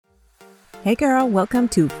Hey girl, welcome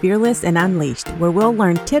to Fearless and Unleashed, where we'll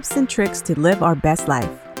learn tips and tricks to live our best life.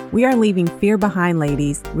 We are leaving fear behind,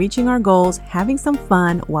 ladies, reaching our goals, having some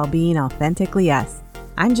fun while being authentically us.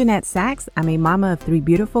 I'm Jeanette Sachs. I'm a mama of 3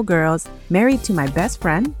 beautiful girls, married to my best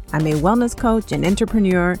friend. I'm a wellness coach and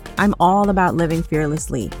entrepreneur. I'm all about living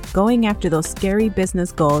fearlessly, going after those scary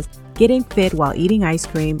business goals, getting fit while eating ice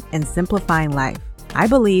cream, and simplifying life. I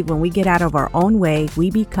believe when we get out of our own way, we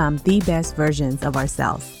become the best versions of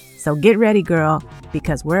ourselves. So get ready, girl,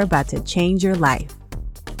 because we're about to change your life.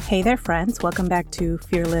 Hey there, friends. Welcome back to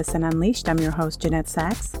Fearless and Unleashed. I'm your host, Jeanette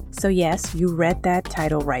Sachs. So yes, you read that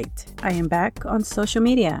title right. I am back on social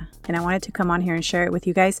media, and I wanted to come on here and share it with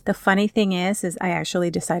you guys. The funny thing is I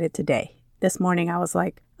actually decided today. This morning, I was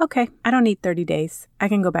like, okay, I don't need 30 days. I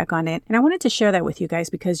can go back on it. And I wanted to share that with you guys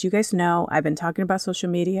because you guys know I've been talking about social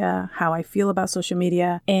media, how I feel about social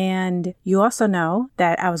media. And you also know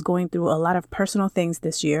that I was going through a lot of personal things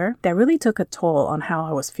this year that really took a toll on how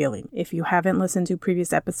I was feeling. If you haven't listened to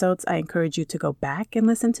previous episodes, I encourage you to go back and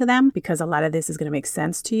listen to them because a lot of this is going to make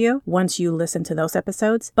sense to you once you listen to those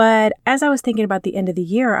episodes. But as I was thinking about the end of the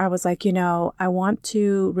year, I was like, I want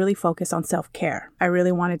to really focus on self-care. I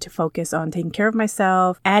really wanted to focus on taking care of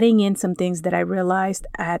myself, adding in some things that I realized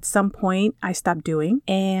at some point I stopped doing.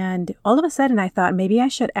 And all of a sudden I thought maybe I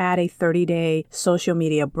should add a 30-day social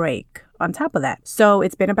media break on top of that. So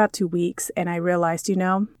it's been about 2 weeks and I realized,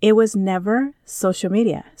 it was never social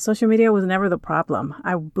media. Social media was never the problem.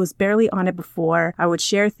 I was barely on it before. I would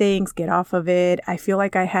share things, get off of it. I feel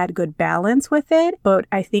like I had good balance with it. But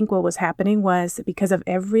I think what was happening was because of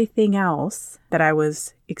everything else that I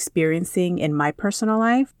was experiencing in my personal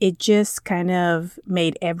life, it just kind of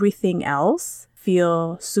made everything else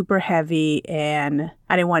feel super heavy and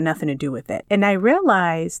I didn't want nothing to do with it. And I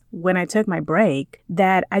realized when I took my break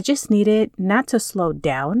that I just needed not to slow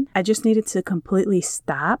down. I just needed to completely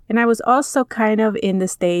stop. And I was also kind of in the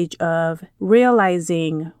stage of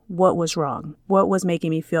realizing what was wrong, what was making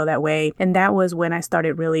me feel that way. And that was when I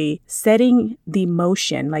started really setting the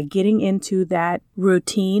motion, like getting into that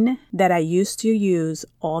routine that I used to use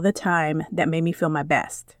all the time that made me feel my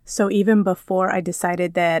best. So even before I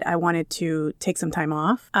decided that I wanted to take some time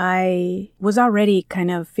off, I was already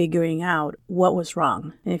kind of figuring out what was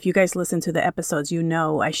wrong. And if you guys listen to the episodes,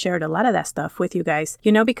 I shared a lot of that stuff with you guys,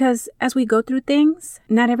 because as we go through things,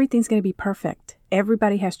 not everything's going to be perfect.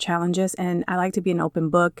 Everybody has challenges, and I like to be an open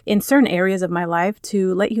book in certain areas of my life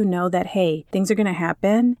to let you know that, hey, things are going to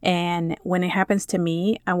happen. And when it happens to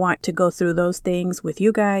me, I want to go through those things with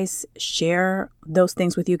you guys, share those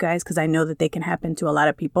things with you guys, because I know that they can happen to a lot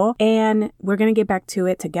of people. And we're going to get back to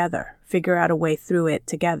it together, figure out a way through it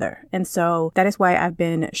together. And so that is why I've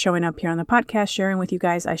been showing up here on the podcast, sharing with you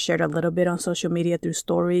guys. I shared a little bit on social media through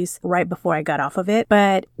stories right before I got off of it.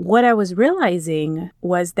 But what I was realizing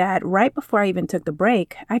was that right before I even took the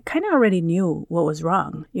break, I kind of already knew what was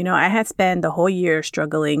wrong. I had spent the whole year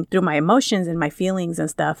struggling through my emotions and my feelings and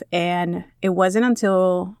stuff. And it wasn't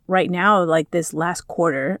until right now, like this last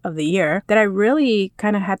quarter of the year, that I really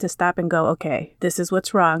kind of had to stop and go, okay, this is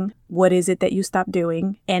what's wrong. What is it that you stopped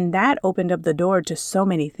doing? And that opened up the door to so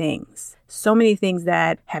many things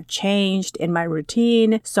that have changed in my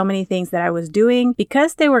routine, so many things that I was doing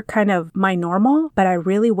because they were kind of my normal, but I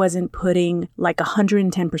really wasn't putting like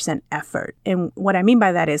 110% effort. And what I mean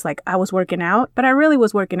by that is like I was working out, but I really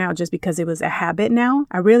was working out just because it was a habit now.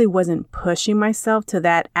 I really wasn't pushing myself to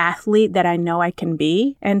that athlete that I know I can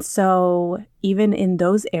be. And so even in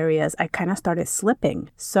those areas, I kind of started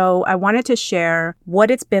slipping. So I wanted to share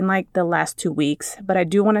what it's been like the last 2 weeks. But I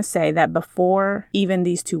do want to say that before even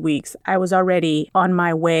these 2 weeks, I was already on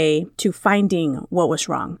my way to finding what was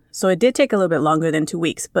wrong. So it did take a little bit longer than 2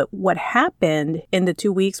 weeks. But what happened in the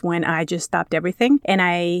 2 weeks when I just stopped everything and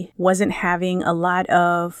I wasn't having a lot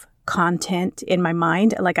of content in my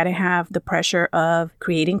mind. Like I didn't have the pressure of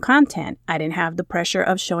creating content. I didn't have the pressure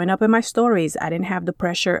of showing up in my stories. I didn't have the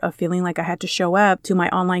pressure of feeling like I had to show up to my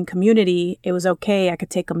online community. It was okay. I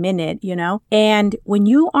could take a minute, And when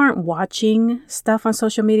you aren't watching stuff on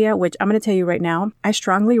social media, which I'm going to tell you right now, I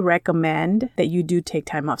strongly recommend that you do take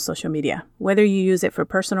time off social media. Whether you use it for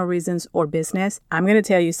personal reasons or business, I'm going to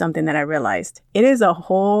tell you something that I realized. It is a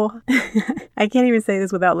whole, I can't even say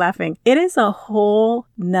this without laughing. It is a whole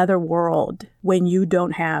nother world when you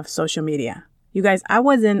don't have social media. You guys, I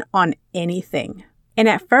wasn't on anything. And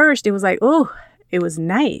at first it was like, oh, it was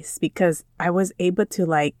nice because I was able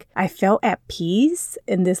to I felt at peace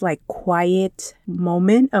in this quiet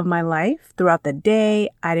moment of my life throughout the day.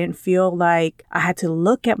 I didn't feel like I had to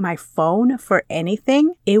look at my phone for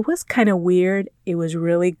anything. It was kind of weird It was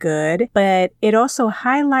really good, but it also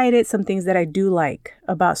highlighted some things that I do like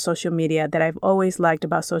about social media, that I've always liked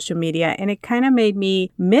about social media. And it kind of made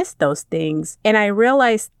me miss those things. And I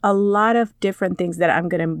realized a lot of different things that I'm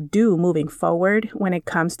going to do moving forward when it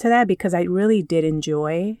comes to that, because I really did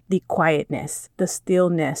enjoy the quietness, the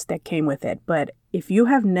stillness that came with it. But if you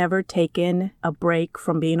have never taken a break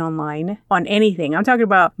from being online on anything, I'm talking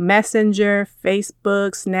about Messenger,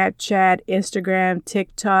 Facebook, Snapchat, Instagram,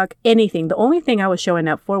 TikTok, anything. The only thing I was showing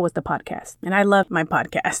up for was the podcast. And I love my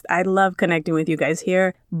podcast. I love connecting with you guys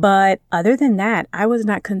here. But other than that, I was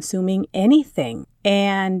not consuming anything.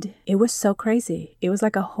 And it was so crazy. It was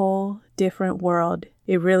like a whole different world.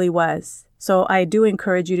 It really was. So I do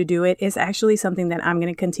encourage you to do it. It's actually something that I'm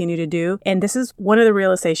going to continue to do. And this is one of the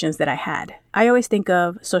realizations that I had. I always think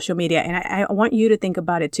of social media, and I want you to think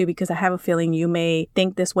about it too, because I have a feeling you may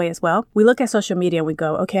think this way as well. We look at social media and we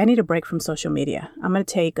go, okay, I need a break from social media. I'm going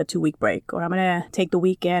to take a 2-week break, or I'm going to take the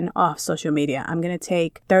weekend off social media. I'm going to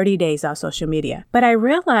take 30 days off social media. But I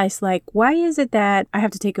realized, like, why is it that I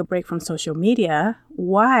have to take a break from social media?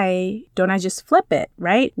 Why don't I just flip it,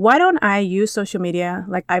 right? Why don't I use social media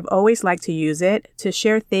like I've always liked to use it to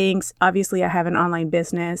share things? Obviously, I have an online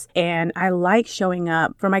business and I like showing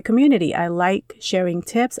up for my community. I like sharing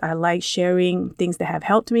tips. I like sharing things that have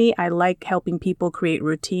helped me. I like helping people create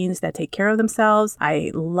routines that take care of themselves.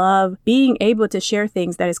 I love being able to share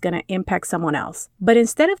things that is going to impact someone else. But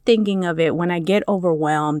instead of thinking of it when I get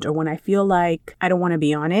overwhelmed or when I feel like I don't want to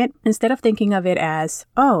be on it, instead of thinking of it as,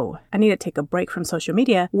 oh, I need to take a break from social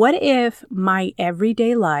media, what if my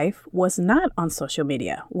everyday life was not on social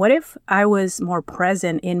media? What if I was more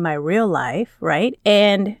present in my real life, right?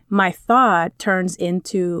 And my thought turns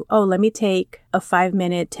into, oh, let me take a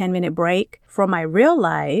 5-minute, 10-minute break from my real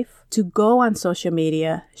life to go on social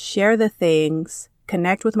media, share the things,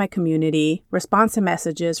 connect with my community, respond to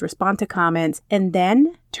messages, respond to comments, and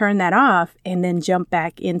then turn that off and then jump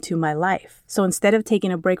back into my life. So instead of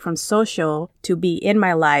taking a break from social to be in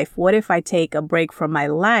my life, what if I take a break from my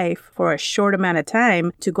life for a short amount of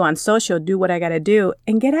time to go on social, do what I got to do,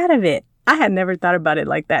 and get out of it? I had never thought about it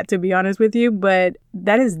like that, to be honest with you, but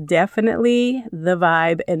that is definitely the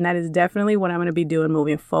vibe, and that is definitely what I'm going to be doing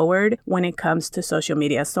moving forward when it comes to social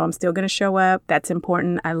media. So I'm still going to show up. That's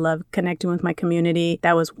important. I love connecting with my community.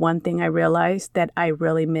 That was one thing I realized that I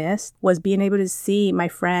really missed, was being able to see my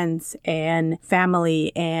friends and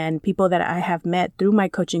family and people that I have met through my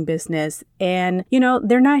coaching business. And, you know,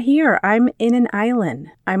 they're not here. I'm in an island.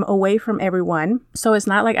 I'm away from everyone. So it's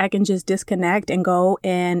not like I can just disconnect and go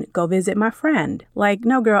visit my friend. Like,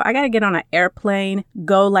 no, girl, I got to get on an airplane,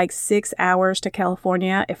 go like 6 hours to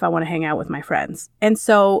California if I want to hang out with my friends. And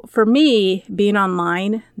so for me, being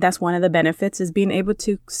online, that's one of the benefits, is being able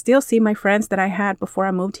to still see my friends that I had before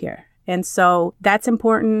I moved here. And so that's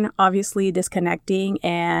important. Obviously, disconnecting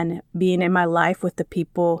and being in my life with the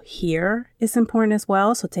people here is important as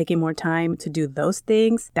well. So taking more time to do those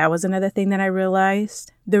things. That was another thing that I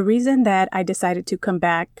realized. The reason that I decided to come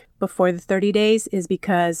back before the 30 days is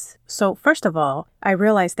because, so first of all, I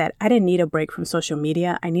realized that I didn't need a break from social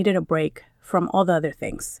media. I needed a break from all the other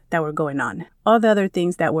things that were going on, all the other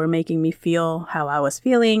things that were making me feel how I was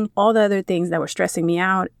feeling, all the other things that were stressing me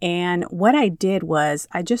out. And what I did was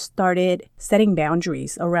I just started setting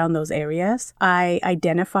boundaries around those areas. I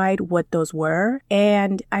identified what those were,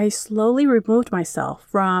 and I slowly removed myself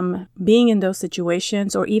from being in those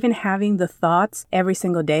situations or even having the thoughts every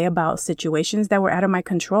single day about situations that were out of my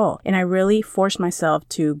control. And I really forced myself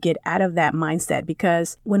to get out of that mindset,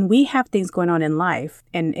 because when we have things going on in life,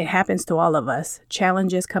 and it happens to all of us,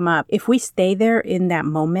 challenges come up. If we stay there in that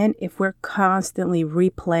moment, if we're constantly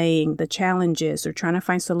replaying the challenges or trying to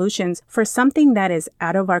find solutions for something that is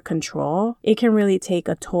out of our control, it can really take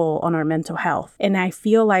a toll on our mental health. And I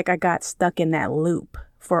feel like I got stuck in that loop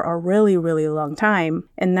for a really, really long time.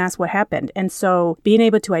 And that's what happened. And so being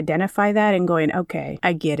able to identify that and going, okay,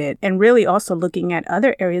 I get it. And really also looking at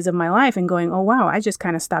other areas of my life and going, oh, wow, I just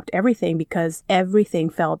kind of stopped everything because everything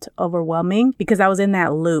felt overwhelming because I was in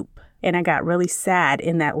that loop. And I got really sad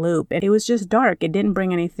in that loop. And it was just dark. It didn't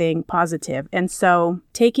bring anything positive. And so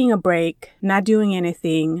taking a break, not doing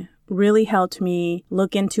anything, really helped me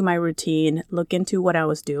look into my routine, look into what I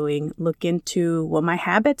was doing, look into what my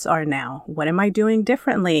habits are now. What am I doing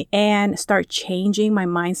differently? And start changing my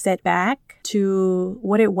mindset back to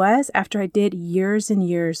what it was after I did years and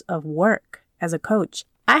years of work as a coach.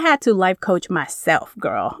 I had to life coach myself,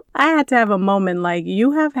 girl. I had to have a moment like,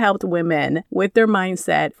 you have helped women with their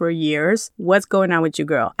mindset for years. What's going on with you,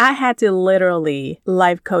 girl? I had to literally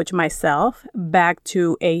life coach myself back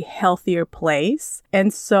to a healthier place.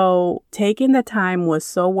 And so taking the time was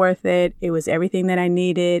so worth it. It was everything that I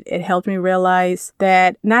needed. It helped me realize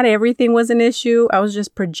that not everything was an issue. I was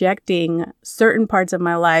just projecting certain parts of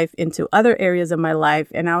my life into other areas of my life,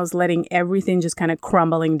 and I was letting everything just kind of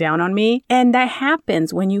crumbling down on me. And that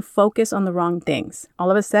happens when you focus on the wrong things.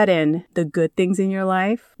 All of a sudden, the good things in your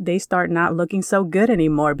life, they start not looking so good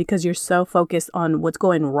anymore because you're so focused on what's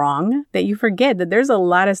going wrong that you forget that there's a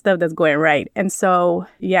lot of stuff that's going right. And so,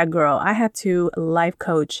 yeah, girl, I had to life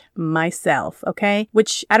coach myself, okay?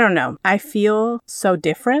 Which, I don't know, I feel so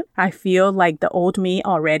different. I feel like the old me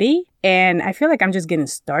already. And I feel like I'm just getting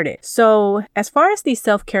started. So as far as the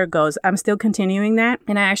self-care goes, I'm still continuing that.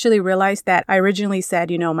 And I actually realized that I originally said,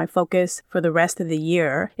 my focus for the rest of the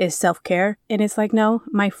year is self-care. And it's like, no,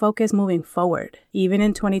 my focus moving forward, even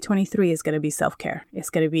in 2023, is going to be self-care. It's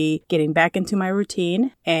going to be getting back into my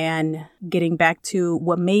routine and getting back to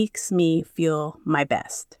what makes me feel my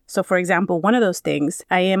best. So for example, one of those things,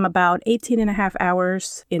 I am about 18 and a half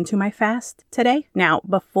hours into my fast today. Now,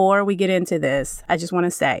 before we get into this, I just want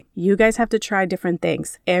to say, you guys have to try different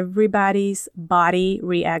things. Everybody's body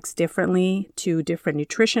reacts differently to different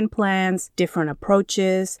nutrition plans, different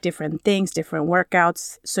approaches, different things, different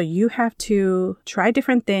workouts. So you have to try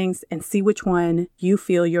different things and see which one you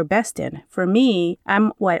feel you're best in. For me,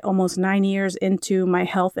 I'm almost 9 years into my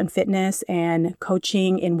health and fitness and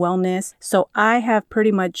coaching and wellness. So I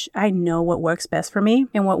know what works best for me.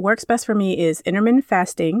 And what works best for me is intermittent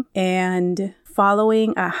fasting and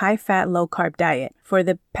following a high-fat, low-carb diet. For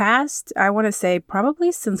the past, I want to say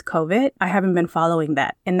probably since COVID, I haven't been following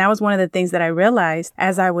that. And that was one of the things that I realized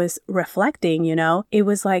as I was reflecting, it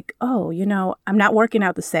was like, I'm not working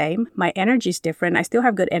out the same. My energy's different. I still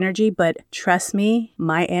have good energy, but trust me,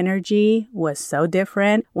 my energy was so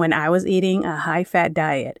different when I was eating a high-fat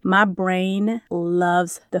diet. My brain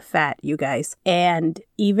loves the fat, you guys. And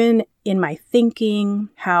even in my thinking,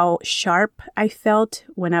 how sharp I felt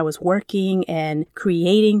when I was working and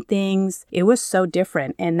creating things, it was so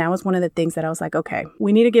different. And that was one of the things that I was like, okay,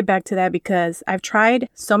 we need to get back to that because I've tried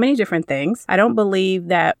so many different things. I don't believe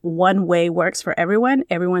that one way works for everyone.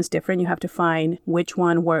 Everyone's different. You have to find which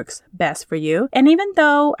one works best for you. And even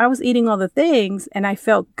though I was eating all the things and I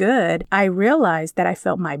felt good, I realized that I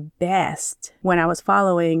felt my best when I was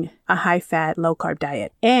following a high-fat, low-carb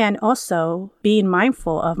diet. And also being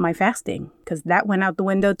mindful of my fasting, because that went out the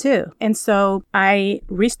window too. And so I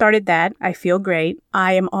restarted that. I feel great.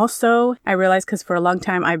 I realized because for a long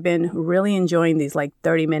time, I've been really enjoying these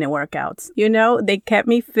 30-minute workouts. They kept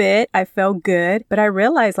me fit. I felt good. But I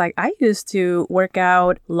realized I used to work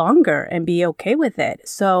out longer and be okay with it.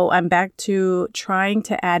 So I'm back to trying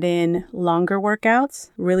to add in longer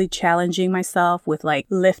workouts, really challenging myself with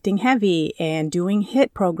lifting heavy and doing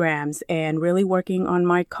HIIT programs and really working on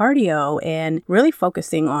my cardio and really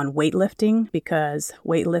focusing on weightlifting, because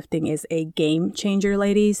weightlifting is a game changer,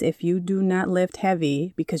 ladies. If you do not lift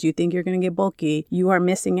heavy because you think you're going to get bulky, you are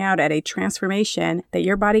missing out at a transformation that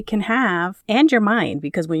your body can have and your mind,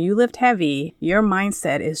 because when you lift heavy, your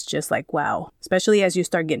mindset is just wow. Especially as you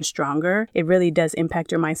start getting stronger, it really does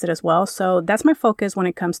impact your mindset as well. So that's my focus when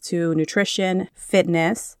it comes to nutrition,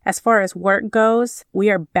 fitness. As far as work goes,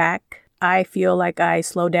 we are back. I feel like I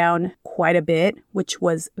slowed down quite a bit, which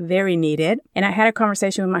was very needed. And I had a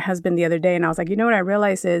conversation with my husband the other day, and I was like, what I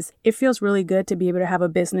realized is it feels really good to be able to have a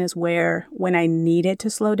business where when I needed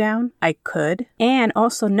to slow down, I could. And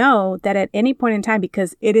also know that at any point in time,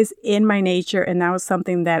 because it is in my nature, and that was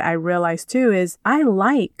something that I realized too, is I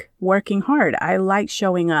like working hard. I like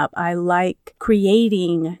showing up. I like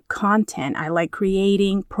creating content. I like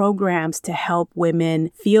creating programs to help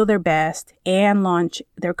women feel their best and launch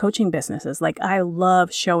their coaching businesses. I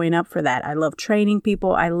love showing up for that. I love training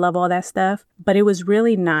people. I love all that stuff. But it was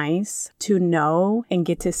really nice to know and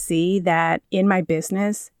get to see that in my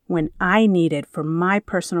business, when I needed, for my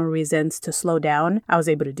personal reasons, to slow down, I was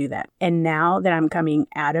able to do that. And now that I'm coming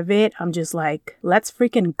out of it, I'm just let's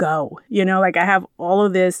freaking go. I have all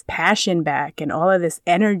of this passion back and all of this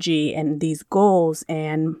energy and these goals.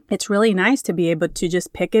 And it's really nice to be able to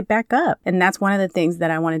just pick it back up. And that's one of the things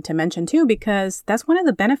that I wanted to mention too, because that's one of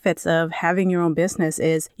the benefits of having your own business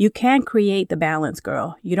is you can create the balance,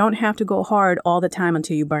 girl. You don't have to go hard all the time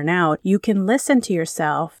until you burn out. You can listen to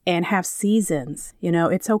yourself and have seasons.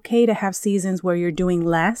 It's okay okay to have seasons where you're doing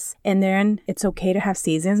less, and then it's okay to have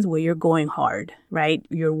seasons where you're going hard, right?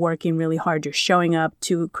 You're working really hard. You're showing up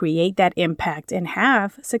to create that impact and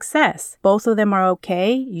have success. Both of them are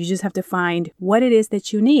okay. You just have to find what it is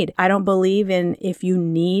that you need. I don't believe in if you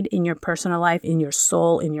need in your personal life, in your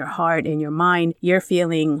soul, in your heart, in your mind, you're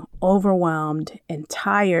feeling overwhelmed and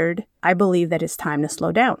tired. I believe that it's time to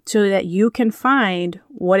slow down so that you can find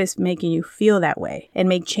what is making you feel that way and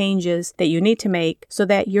make changes that you need to make so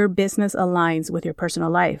that your business aligns with your personal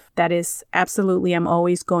life. That is absolutely,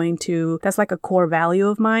 that's like a core value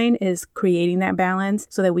of mine, is creating that balance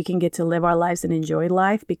so that we can get to live our lives and enjoy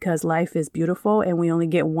life, because life is beautiful and we only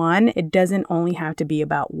get one. It doesn't only have to be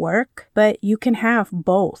about work, but you can have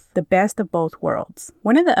both, the best of both worlds.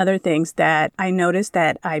 One of the other things that I noticed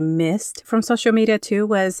that I missed from social media too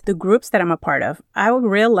was the groups that I'm a part of. I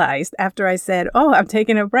realized after I said, I'm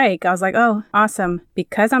taking a break, I was like, oh, awesome.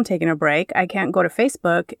 Because I'm taking a break, I can't go to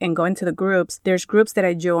Facebook and go into the groups. There's groups that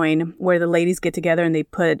I join where the ladies get together and they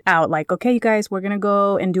put out like, okay, you guys, we're going to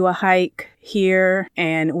go and do a hike here,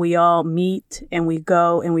 and we all meet and we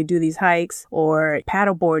go and we do these hikes or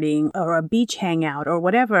paddleboarding or a beach hangout or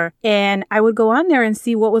whatever. And I would go on there and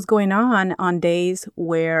see what was going on days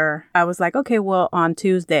where I was like, okay, well, on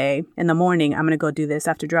Tuesday in the morning, I'm going to go do this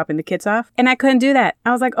after dropping the kids off. And I couldn't do that. I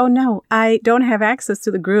was like, oh no, I don't have access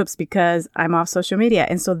to the groups because I'm off social media.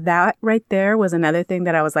 And so that right there was another thing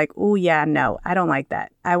that I was like, oh yeah, no, I don't like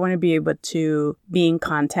that. I want to be able to be in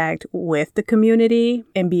contact with the community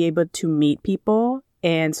and be able to meet people,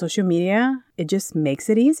 and social media, it just makes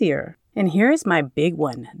it easier. And here's my big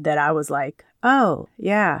one that I was like, oh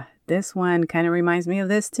yeah, this one kind of reminds me of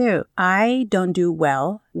this too. I don't do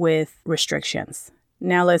well with restrictions.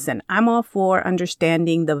 Now listen, I'm all for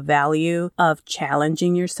understanding the value of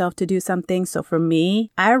challenging yourself to do something. So for me,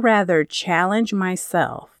 I rather challenge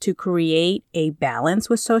myself to create a balance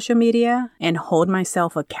with social media and hold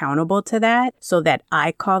myself accountable to that so that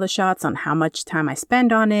I call the shots on how much time I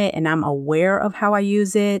spend on it, and I'm aware of how I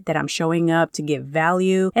use it, that I'm showing up to give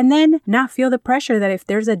value, and then not feel the pressure that if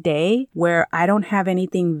there's a day where I don't have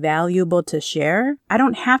anything valuable to share, I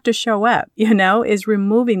don't have to show up, is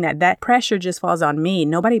removing that. That pressure just falls on me.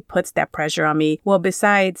 Nobody puts that pressure on me. Well,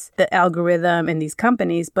 besides the algorithm and these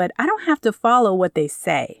companies, but I don't have to follow what they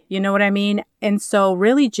say. You know what I mean? And so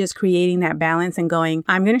really just creating that balance and going,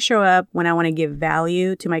 I'm going to show up when I want to give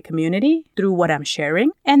value to my community through what I'm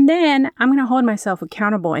sharing. And then I'm going to hold myself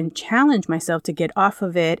accountable and challenge myself to get off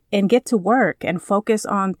of it and get to work and focus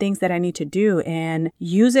on things that I need to do and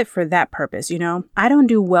use it for that purpose. I don't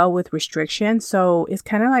do well with restrictions. So it's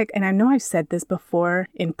kind of like, and I know I've said this before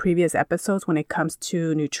in previous episodes when it comes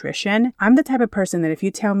to nutrition, I'm the type of person that if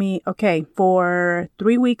you tell me, okay, for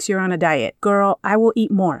 3 weeks you're on a diet, girl, I will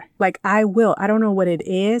eat more. Like I will. I don't know what it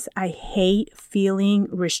is. I hate feeling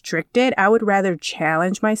restricted. I would rather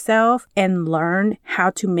challenge myself and learn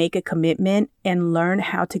how to make a commitment and learn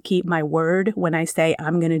how to keep my word when I say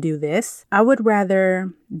I'm going to do this. I would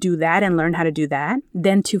rather do that and learn how to do that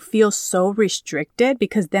than to feel so restricted,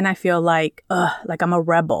 because then I feel like I'm a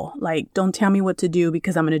rebel. Like, don't tell me what to do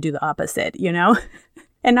because I'm going to do the opposite,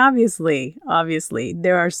 And obviously,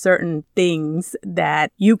 there are certain things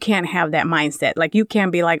that you can't have that mindset. Like you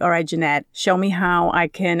can't be like, all right, Jeanette, show me how I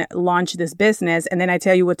can launch this business. And then I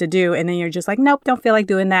tell you what to do. And then you're just like, nope, don't feel like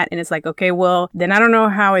doing that. And it's like, okay, well, then I don't know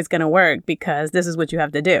how it's going to work because this is what you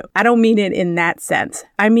have to do. I don't mean it in that sense.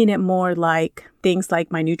 I mean it more like things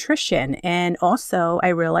like my nutrition. And also I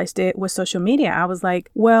realized it with social media. I was like,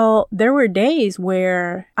 well, there were days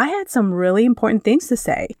where I had some really important things to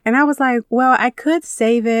say. And I was like, well, I could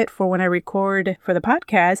save it for when I record for the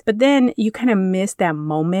podcast, but then you kind of miss that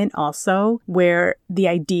moment also where the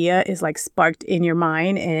idea is like sparked in your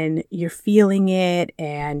mind and you're feeling it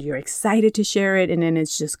and you're excited to share it, and then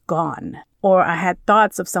it's just gone. Or I had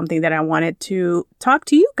thoughts of something that I wanted to talk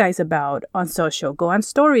to you guys about on social, go on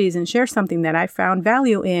stories and share something that I found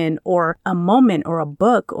value in, or a moment or a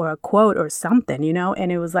book or a quote or something,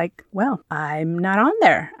 and it was like, well, I'm not on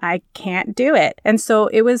there. I can't do it. And so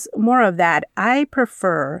it was more of that. I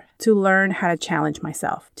prefer to learn how to challenge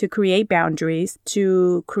myself, to create boundaries,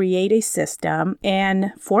 to create a system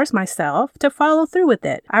and force myself to follow through with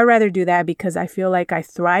it. I rather do that because I feel like I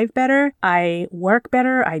thrive better, I work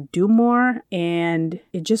better, I do more, and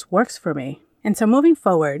it just works for me. And so moving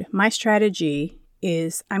forward, my strategy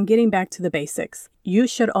is I'm getting back to the basics. You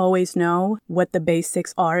should always know what the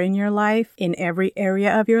basics are in your life, in every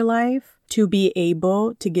area of your life, to be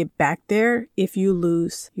able to get back there if you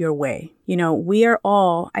lose your way. We are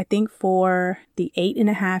all, I think for the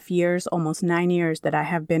 8.5 years, almost 9 years that I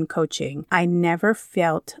have been coaching, I never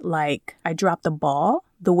felt like I dropped the ball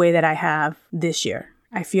the way that I have this year.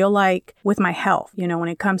 I feel like with my health, when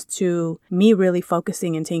it comes to me really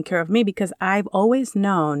focusing and taking care of me, because I've always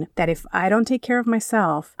known that if I don't take care of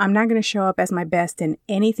myself, I'm not going to show up as my best in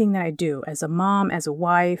anything that I do as a mom, as a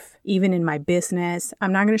wife, even in my business.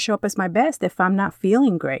 I'm not going to show up as my best if I'm not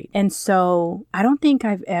feeling great. And so I don't think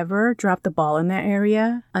I've ever dropped the ball in that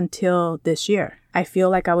area until this year. I feel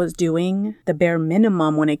like I was doing the bare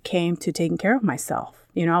minimum when it came to taking care of myself.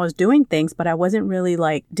 I was doing things, but I wasn't really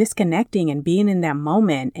like disconnecting and being in that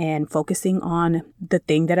moment and focusing on the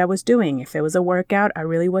thing that I was doing. If it was a workout, I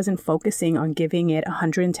really wasn't focusing on giving it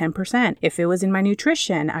 110%. If it was in my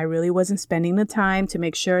nutrition, I really wasn't spending the time to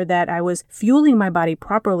make sure that I was fueling my body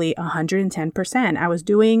properly 110%. I was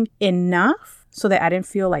doing enough so that I didn't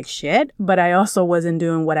feel like shit, but I also wasn't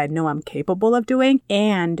doing what I know I'm capable of doing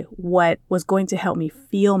and what was going to help me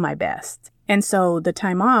feel my best. And so the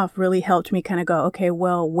time off really helped me kind of go, okay,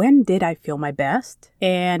 well, when did I feel my best?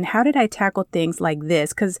 And how did I tackle things like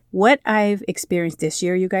this? Because what I've experienced this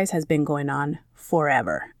year, you guys, has been going on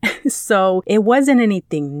forever. So it wasn't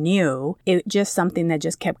anything new. It just something that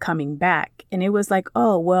just kept coming back. And it was like,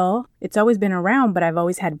 oh, well, it's always been around, but I've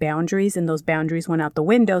always had boundaries and those boundaries went out the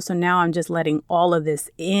window. So now I'm just letting all of this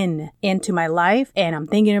into my life and I'm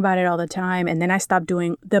thinking about it all the time. And then I stopped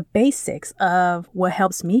doing the basics of what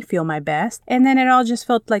helps me feel my best. And then it all just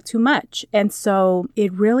felt like too much. And so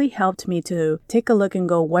it really helped me to take a look and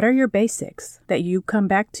go, what are your basics that you come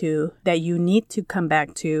back to, that you need to come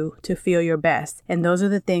back to feel your best? And those are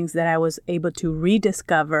the things that I was able to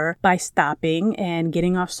rediscover by stopping and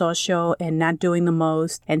getting off social and not doing the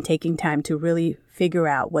most and taking time to really figure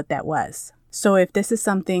out what that was. So if this is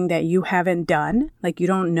something that you haven't done, like you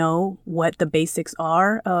don't know what the basics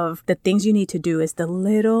are of the things you need to do, is the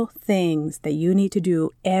little things that you need to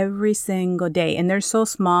do every single day. And they're so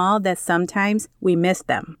small that sometimes we miss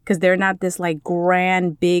them because they're not this like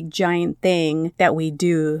grand, big, giant thing that we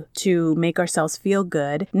do to make ourselves feel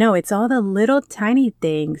good. No, it's all the little tiny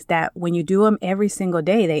things that when you do them every single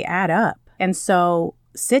day, they add up. And so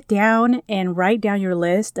sit down and write down your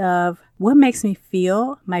list of what makes me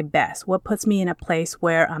feel my best, what puts me in a place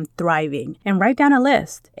where I'm thriving, and write down a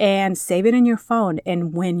list and save it in your phone.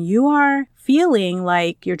 And when you are feeling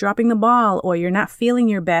like you're dropping the ball or you're not feeling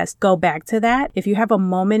your best, go back to that. If you have a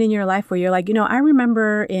moment in your life where you're like, I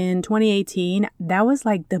remember in 2018, that was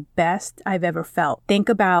like the best I've ever felt. Think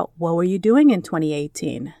about what were you doing in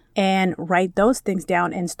 2018? And write those things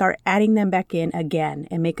down and start adding them back in again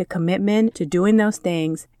and make a commitment to doing those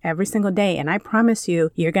things every single day. And I promise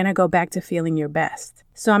you, you're going to go back to feeling your best.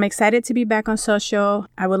 So I'm excited to be back on social.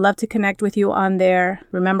 I would love to connect with you on there.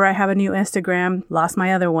 Remember, I have a new Instagram, lost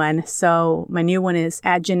my other one. So my new one is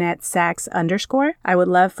 @JeanetteSachs_. I would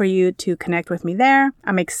love for you to connect with me there.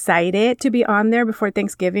 I'm excited to be on there before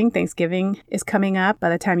Thanksgiving. Thanksgiving is coming up. By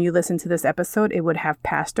the time you listen to this episode, it would have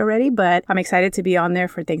passed already, but I'm excited to be on there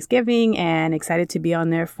for Thanksgiving and excited to be on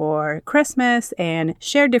there for Christmas and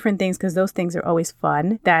share different things because those things are always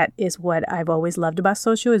fun. That is what I've always loved about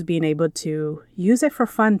social, is being able to use it for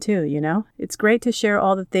fun too, It's great to share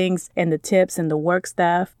all the things and the tips and the work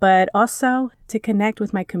stuff, but also to connect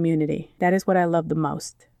with my community. That is what I love the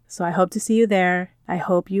most. So I hope to see you there. I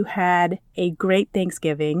hope you had a great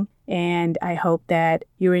Thanksgiving, and I hope that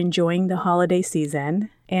you're enjoying the holiday season.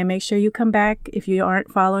 And make sure you come back. If you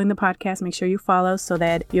aren't following the podcast, make sure you follow so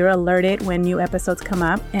that you're alerted when new episodes come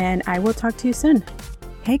up. And I will talk to you soon.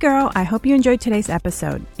 Hey girl, I hope you enjoyed today's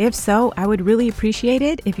episode. If so, I would really appreciate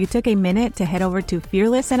it if you took a minute to head over to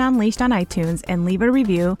Fearless and Unleashed on iTunes and leave a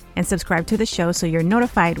review and subscribe to the show so you're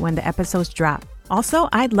notified when the episodes drop. Also,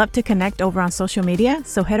 I'd love to connect over on social media,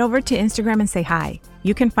 so head over to Instagram and say hi.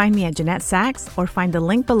 You can find me at Jeanette Sachs or find the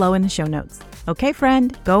link below in the show notes. Okay,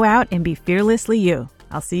 friend, go out and be fearlessly you.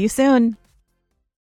 I'll see you soon.